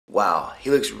Wow, he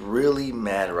looks really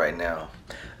mad right now.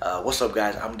 What's up,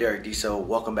 guys? I'm Derek Diso.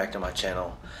 Welcome back to my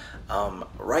channel.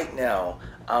 Right now,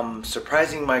 I'm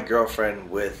surprising my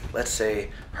girlfriend with, let's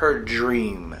say, her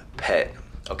dream pet,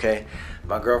 okay?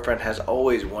 My girlfriend has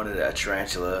always wanted a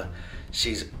tarantula.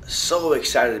 She's so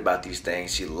excited about these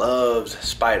things. She loves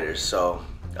spiders, so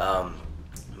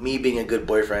me being a good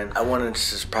boyfriend, I wanted to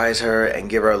surprise her and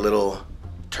give her a little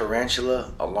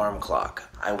tarantula alarm clock.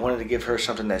 I wanted to give her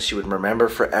something that she would remember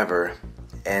forever,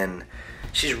 and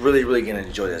she's really gonna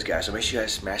enjoy this, guys. So make sure you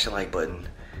guys smash the like button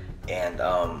and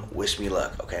wish me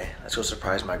luck, okay? Let's go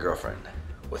surprise my girlfriend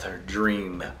with her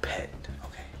dream pet.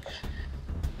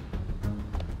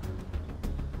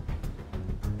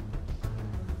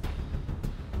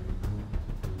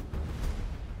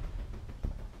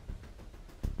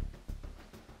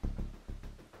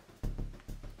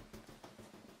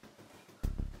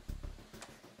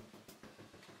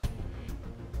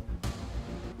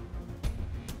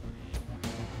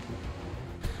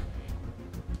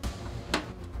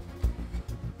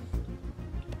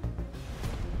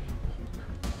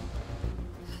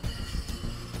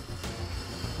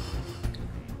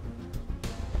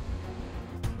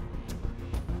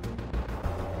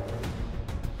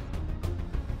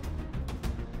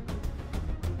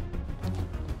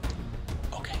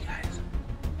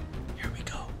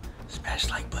 Smash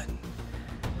like button.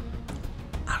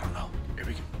 I don't know. Here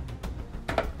we go.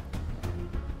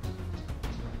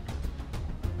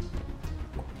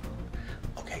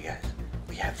 Okay, guys,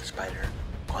 we have the spider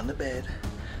on the bed.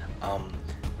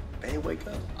 Babe, wake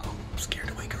up. Oh, I'm scared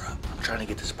to wake her up. I'm trying to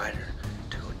get the spider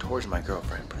to go towards my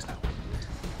girlfriend, but it's not.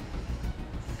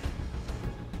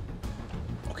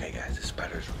 Okay, guys, the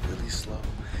spider's really slow,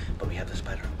 but we have the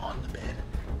spider on the bed.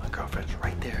 My girlfriend's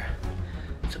right there.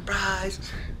 Surprise!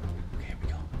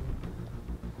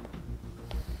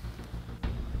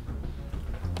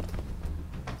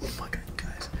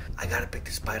 I gotta pick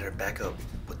the spider back up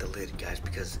with the lid, guys,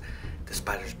 because the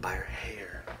spider's by her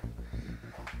hair.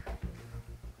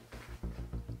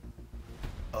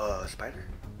 Spider?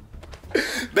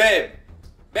 Babe!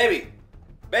 Baby!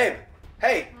 Babe!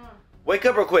 Hey! Wake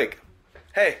up real quick.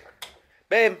 Hey!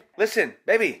 Babe, listen.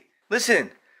 Baby,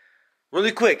 listen.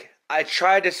 Really quick. I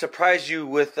tried to surprise you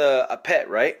with a pet,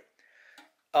 right?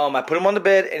 I put him on the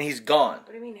bed and he's gone.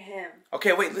 What do you mean him?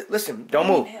 Okay, wait, listen. Don't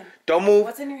move. Don't move.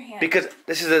 What's in your hand? Because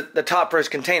this is the top for his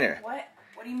container. What?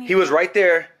 What do you mean? He was right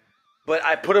there, but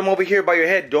I put him over here by your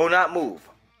head. Do not move.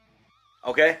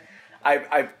 Okay?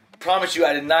 I promise you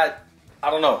I did not,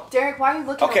 I don't know. Derek, why are you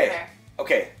looking over there?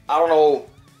 Okay, I don't know.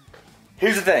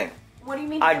 Here's the thing. What do you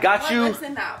mean? I got you. What's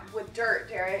in that with dirt,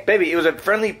 Derek? Baby, it was a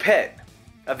friendly pet.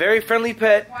 A very friendly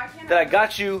pet that I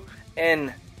got you,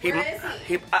 and Where is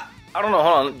he? I don't know,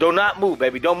 hold on. Do not move,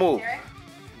 baby. Don't move. Derek?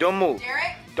 Don't move.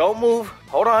 Derek? Don't move.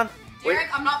 Hold on. Derek,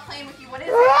 wait. I'm not playing with you. What is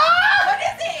it? What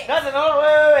is it? Nothing. Hold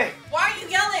on. Wait. Why are you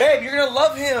yelling? Babe, you're gonna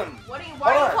love him. Why are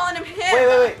you calling him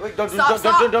him? Wait. Don't.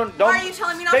 Why are you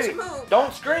telling me not baby, to move?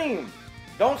 Don't scream.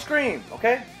 Don't scream,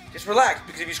 okay? Just relax,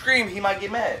 because if you scream, he might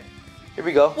get mad. Here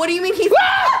we go. What do you mean he's...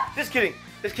 Just kidding.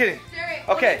 Derek,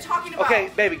 what are you talking about? Okay,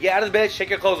 baby, get out of the bed. Shake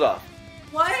your clothes off.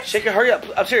 What? Shake it. Hurry up.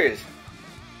 I'm serious.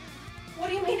 What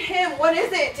do you mean him? What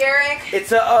is it, Derek?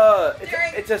 It's a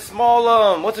it's a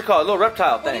small what's it called? A little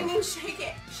reptile thing. What do you mean shake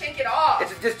it? Shake it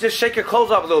off. It's just shake your clothes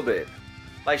off a little bit.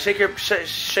 Like shake your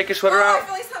sweater out. I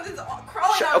feel like something's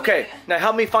crawling on okay, me. now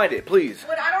help me find it, please.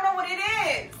 But I don't know what it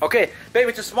is. Okay, baby,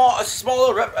 it's a small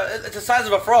little it's the size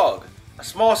of a frog. A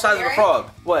small size of a frog.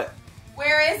 What?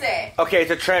 Where is it? Okay, it's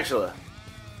a tarantula.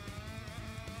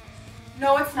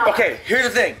 No, it's not. Okay, here's the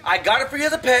thing. I got it for you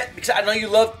as a pet because I know you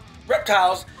love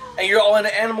reptiles and you're all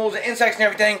into animals and insects and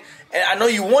everything. And I know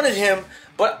you wanted him,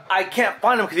 but I can't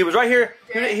find him because he was right here.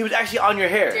 He was actually on your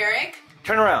hair. Derek?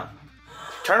 Turn around.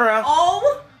 Turn around.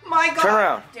 Oh my God. Turn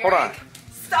around. Derek, hold on.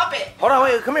 Stop it. Hold on,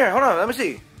 wait, come here. Hold on, let me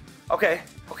see. Okay,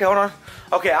 hold on.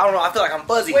 Okay, I don't know. I feel like I'm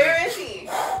fuzzy. Where is he?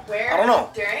 Where? I don't know.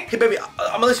 Derek? Hey, baby,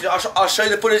 I'm gonna listen. I'll show you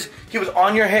the footage. He was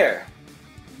on your hair.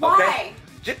 Why? Okay?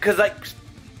 Because, like,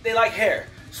 they like hair.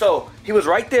 So, he was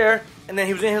right there, and then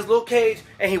he was in his little cage,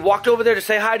 and he walked over there to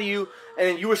say hi to you, and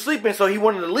then you were sleeping, so he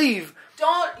wanted to leave.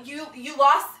 Don't you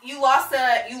lost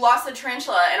a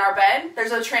tarantula in our bed?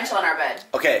 There's a tarantula in our bed.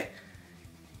 Okay.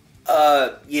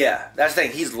 Yeah, that's the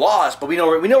thing. He's lost, but we know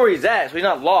where he's at, so he's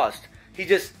not lost. He's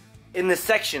just in this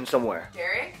section somewhere.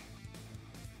 Derek?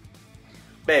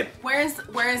 Babe. Where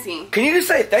is he? Can you just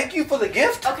say thank you for the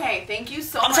gift? Okay, thank you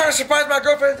so much. I'm trying to surprise my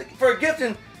girlfriend for a gift,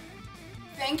 and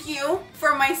thank you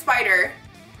for my spider,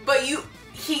 but you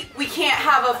we can't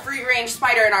have a free range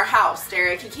spider in our house,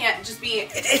 Derek. He can't just be.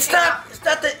 It's not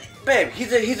the babe.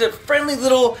 He's a friendly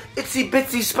little itsy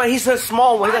bitsy spider. He's a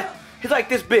small one. He's like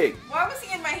this big. Why was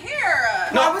he in my hair?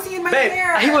 No, Why was he in my babe,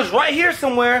 hair? He was right here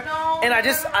somewhere. No, and I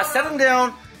set him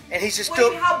down, and he's just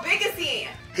still. How big is he?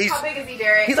 How big is he,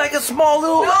 Derek? He's like a small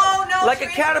little. No, like a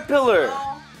caterpillar.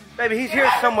 No. Baby, he's here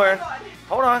somewhere.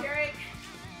 Hold on. Derek.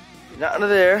 Not under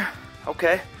there.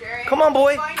 Okay. Derek, come on,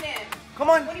 boy. Find him. Come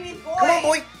on. What do you mean, boy? Come on,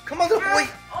 boy. Come on, little boy.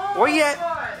 Oh, where you at?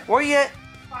 God. Where you at?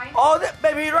 Find Oh, that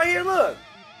baby, he's right here. Look.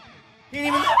 He ain't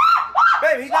even.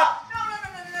 Baby, he's not.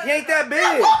 No. He ain't that big.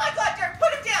 Oh my God, Derek,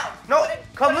 put him down. No,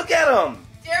 come look at him.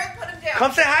 Derek, put him down.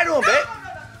 Come say hi to him, babe.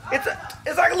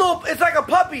 It's like a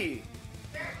puppy,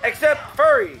 Derek, except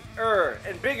furry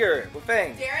and bigger with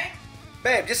fangs. Derek.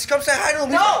 Babe, just come say hi to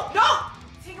him. No.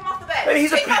 Take him off the bed. Baby,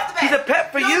 he's Take him off the bed. He's a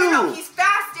pet for you. No, he's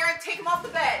fast, Derek. Take him off the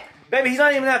bed. Baby, he's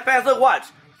not even that fast. Look, watch.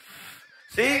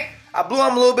 See? Derek. I blew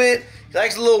him a little bit. He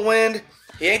likes a little wind.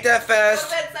 He ain't that fast.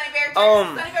 Go to bed, Sunny Bear.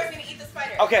 Sunny Bear's gonna eat the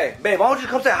spider. Okay, babe, why don't you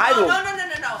come say hi to him?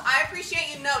 No. I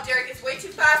appreciate you. No, Derek, it's way too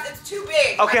fast. It's too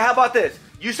big. Okay, how about this?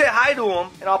 You say hi to him,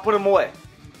 and I'll put him away.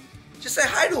 Just say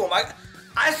hi to him.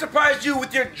 I surprised you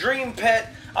with your dream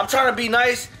pet. I'm trying to be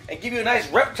nice and give you a nice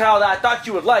reptile that I thought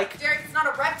you would like. Derek, it's not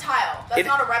a reptile. That's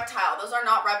not a reptile. Those are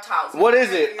not reptiles. What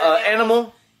is it?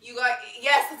 Animal?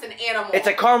 Yes, it's an animal. It's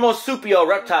a marsupial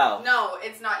reptile. No,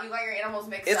 it's not. You got your animals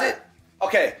mixed up. Is it?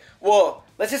 Okay, well,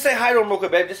 let's just say hi to him real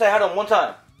quick, babe. Just say hi to him one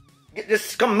time.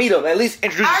 Just come meet him. At least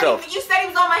introduce yourself. You said he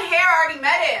was on my hair. I already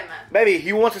met him. Baby,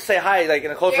 he wants to say hi, like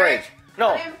in a close range.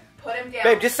 No. Put him down.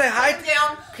 Babe, just say hi. Put him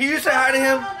down. Can you just say hi to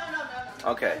him?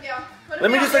 No. Okay. Put him down. Put him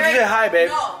Let me down, just let you say hi, babe.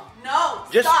 No.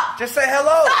 Stop. Just say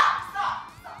hello. Stop.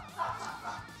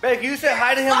 Babe, can you say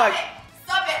hi to him like?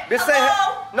 Stop it. Just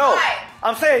Hello. say no. Hi.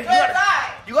 I'm saying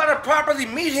Goodbye. you gotta properly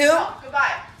meet him. No,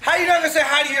 goodbye. How you not gonna say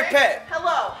hi to your pet?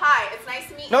 Hello. Hi. It's nice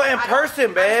to meet you. No, in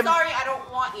person, babe. I'm sorry. I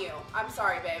don't want you. I'm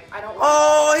sorry, babe. I don't want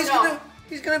Oh, you.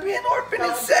 he's gonna be an orphan.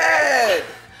 It's sad.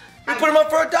 You put him up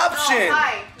for adoption. No,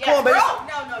 hi. Yes. Come on,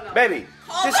 baby. No. Baby,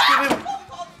 just give him.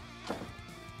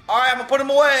 All right, I'm gonna put him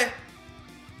away.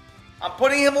 I'm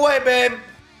putting him away, babe.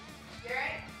 Derek?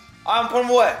 I'm putting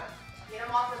him away. Get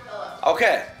him off the pillow.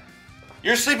 Okay.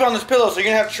 You're sleeping on this pillow, so you're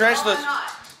gonna have tarantulas. No, I'm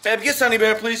not. Babe, get Sunny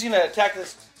Bear, please. You're gonna attack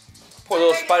this poor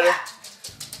little spider.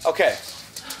 Okay.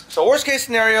 So worst case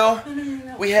scenario,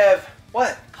 No. we have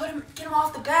what? Get him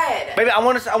off the bed. Baby, I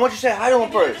want you to say hi to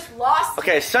him first. Just lost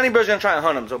Okay, Sunny Bear's gonna try and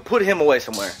hunt him, so put him away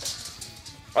somewhere.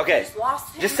 Okay. Just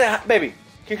lost him. Just say hi, baby.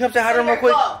 Can you come say hi to him real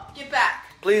quick? Go. Get back.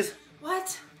 Please.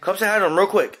 What? Come say hi to him real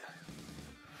quick.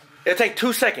 It'll take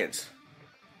 2 seconds.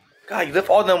 God, you lift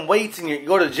all them weights and you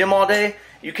go to the gym all day.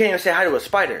 You can't even say hi to a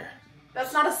spider.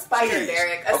 That's not a spider, Jeez.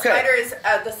 Derek. A spider is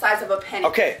the size of a penny.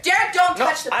 Okay. Derek, don't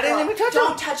touch the pillow. I didn't even touch him.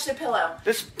 Don't touch the pillow.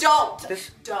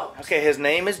 Don't. Okay, his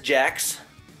name is Jax.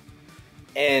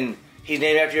 And he's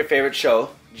named after your favorite show.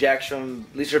 Jax from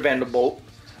Lisa Vanderbolt.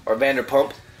 Or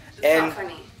Vanderpump. It's not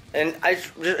funny. And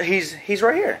he's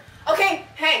right here. Okay,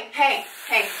 hey.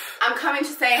 I'm coming to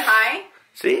say hi.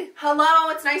 See? Hello,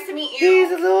 it's nice to meet you.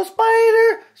 He's a little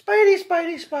spider.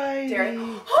 Spidey. Derek.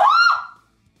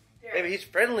 Baby, he's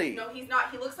friendly. No, he's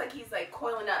not. He looks like he's like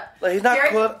coiling up. Like, he's not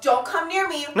Derek, coiled up. don't come near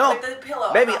me with the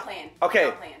pillow. Baby. I'm not playing. Okay, I'm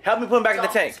not playing. help me put him back in the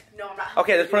tank. No, I'm not.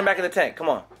 Okay, let's put him back in the tank. Come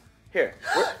on. Here.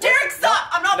 Derek, stop!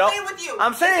 I'm not playing with you.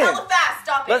 I'm saying. It's hella fast.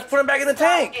 Stop it. Let's put him back in the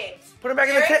tank. Put him back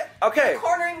in the tank. Okay. You're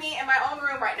cornering me in my own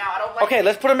room right now. I don't like Okay, it.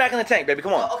 let's put him back in the tank, baby.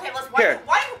 Come on. Okay, let's. Here.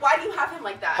 Why do you have him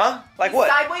like that? Huh? Like He's what?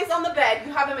 Sideways on the bed.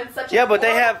 You have him in such a. Yeah, but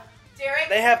they have. Derek.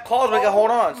 They have calls we can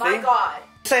hold on. My See?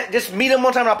 God. Just meet him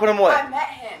one time and I'll put him away. I met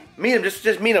him. Meet him.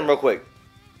 Just meet him real quick.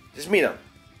 Just meet him.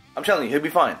 I'm telling you, he'll be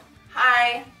fine.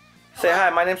 Hi. Say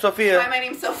hi. My name's Sophia. Hi, my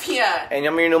name's Sophia. And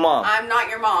I'm your new mom. I'm not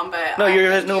your mom, but no,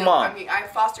 you're his new mom. I mean, I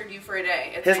fostered you for a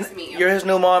day. It's nice to meet you. You're his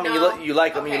new mom, and No. you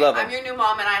like him, and you love him. I'm your new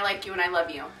mom, and I like you, and I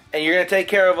love you. And you're gonna take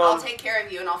care of him. I'll take care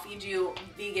of you, and I'll feed you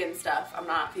vegan stuff. I'm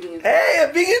not feeding you. Hey,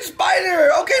 a vegan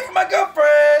spider. Okay, for my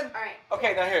girlfriend. All right.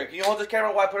 Okay, now here, can you hold this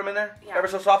camera while I put him in there? Yeah. Ever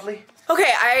so softly.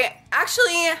 Okay,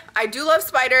 I do love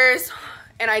spiders,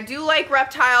 and I do like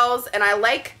reptiles, and I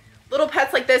like little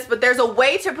pets like this, but there's a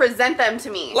way to present them to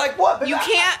me. Like what? You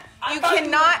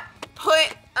cannot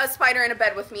put a spider in a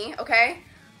bed with me, okay?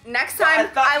 Next time,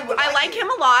 I like him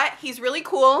a lot. He's really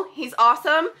cool. He's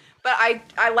awesome, but I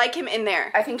like him in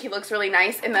there. I think he looks really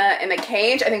nice in the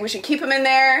cage. I think we should keep him in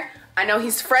there. I know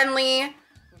he's friendly,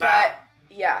 but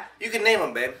yeah. You can name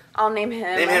him, babe. I'll name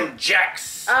him. Name him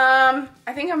Jax. I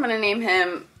think I'm gonna name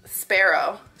him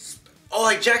Sparrow. Oh,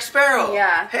 like Jack Sparrow.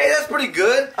 Yeah. Hey, that's pretty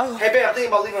good. Oh. Hey, babe, I'm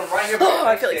thinking about leaving him right here. Oh,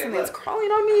 I feel like something's crawling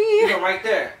on me. Leave him right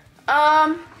there.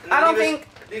 I don't think.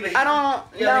 I don't.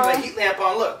 Yeah, leave a heat lamp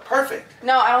on. Look, perfect.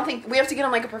 No, I don't think we have to get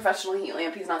him like a professional heat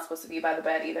lamp. He's not supposed to be by the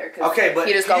bed either. Okay, but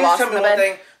he just got lost in the bed.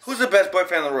 Thing, who's the best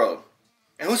boyfriend on the road?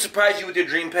 And who surprised you with your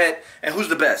dream pet? And who's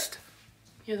the best?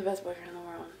 You're the best boyfriend in the world.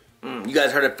 You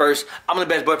guys heard it first. I'm the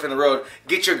best boyfriend on the road.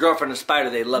 Get your girlfriend a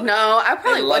spider. They love it. No, I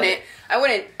probably wouldn't. I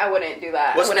wouldn't do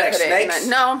that. What's next? Snakes?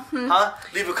 No. Huh?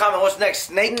 Leave a comment. What's next?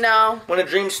 Snake? No. Want a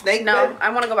dream snake? No. Bed?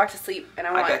 I want to go back to sleep, and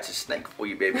I got your snake for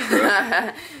you, baby girl.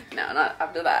 No, not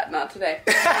after that. Not today.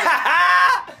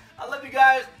 I love you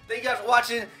guys. Thank you guys for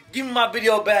watching. Give me my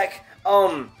video back.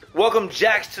 Welcome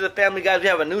Jax to the family, guys. We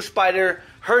have a new spider.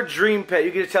 Her dream pet.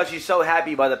 You can tell she's so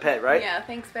happy by the pet, right? Yeah.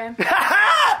 Thanks, man.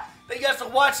 Thank you guys for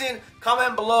watching.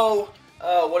 Comment below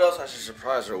what else I should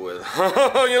surprise her with. You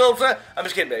know what I'm saying? I'm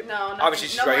just kidding, babe. No, obviously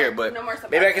she's right here, but no more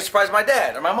maybe I can surprise my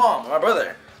dad or my mom or my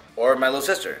brother or my little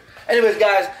sister. Anyways,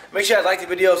 guys, make sure you guys like the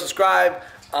video, subscribe.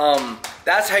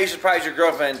 That's how you surprise your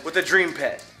girlfriend with a dream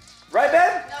pet. Right,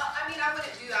 babe? No, I mean, I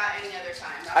wouldn't do that any other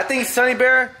time. I think Sunny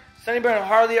Bear and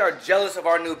Harley are jealous of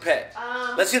our new pet.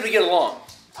 Let's see if they get along.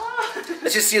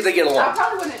 Let's just see if they get along. I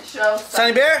probably wouldn't show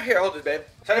Sunny Bear? Here, hold it, babe.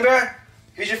 Sunny Bear,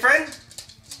 here's your friend.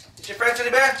 It's your friend, Sunny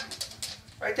Bear.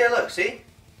 Right there, look, see?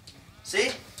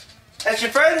 See? That's your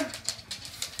friend.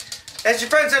 That's your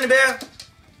friend, Sunny Bear.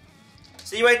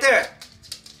 See right there.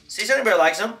 See, Sunny Bear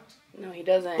likes him. No, he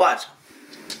doesn't. Watch.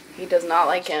 He does not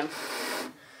like him.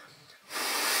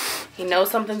 He knows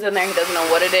something's in there. He doesn't know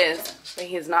what it is, but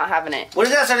he's not having it. What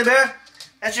is that, Sunny Bear?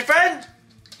 That's your friend?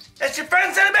 That's your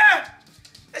friend, Sunny Bear?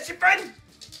 That's your friend?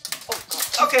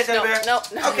 Okay, Sunny Bear. No.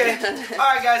 Okay.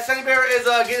 Alright, guys. Sunny Bear is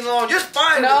getting along just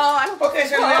fine. No, I don't. Okay,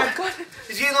 Sunny Bear. God.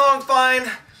 He's getting along fine.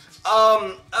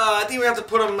 I think we have to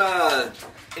put him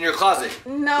in your closet.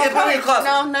 No. Yeah, put him in your closet.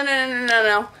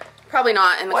 No. Probably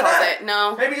not in the closet.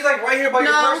 No. Maybe he's like right here by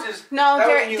your purses. No,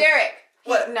 Derek.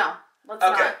 What? No. Let's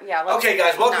okay. not. Yeah. Okay,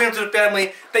 guys. Welcome into the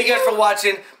family. Thank you guys for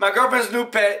watching. My girlfriend's new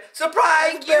pet.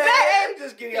 Surprise, Thank you, babe.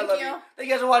 Just kidding. I love you. Thank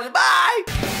you guys for watching.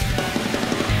 Bye.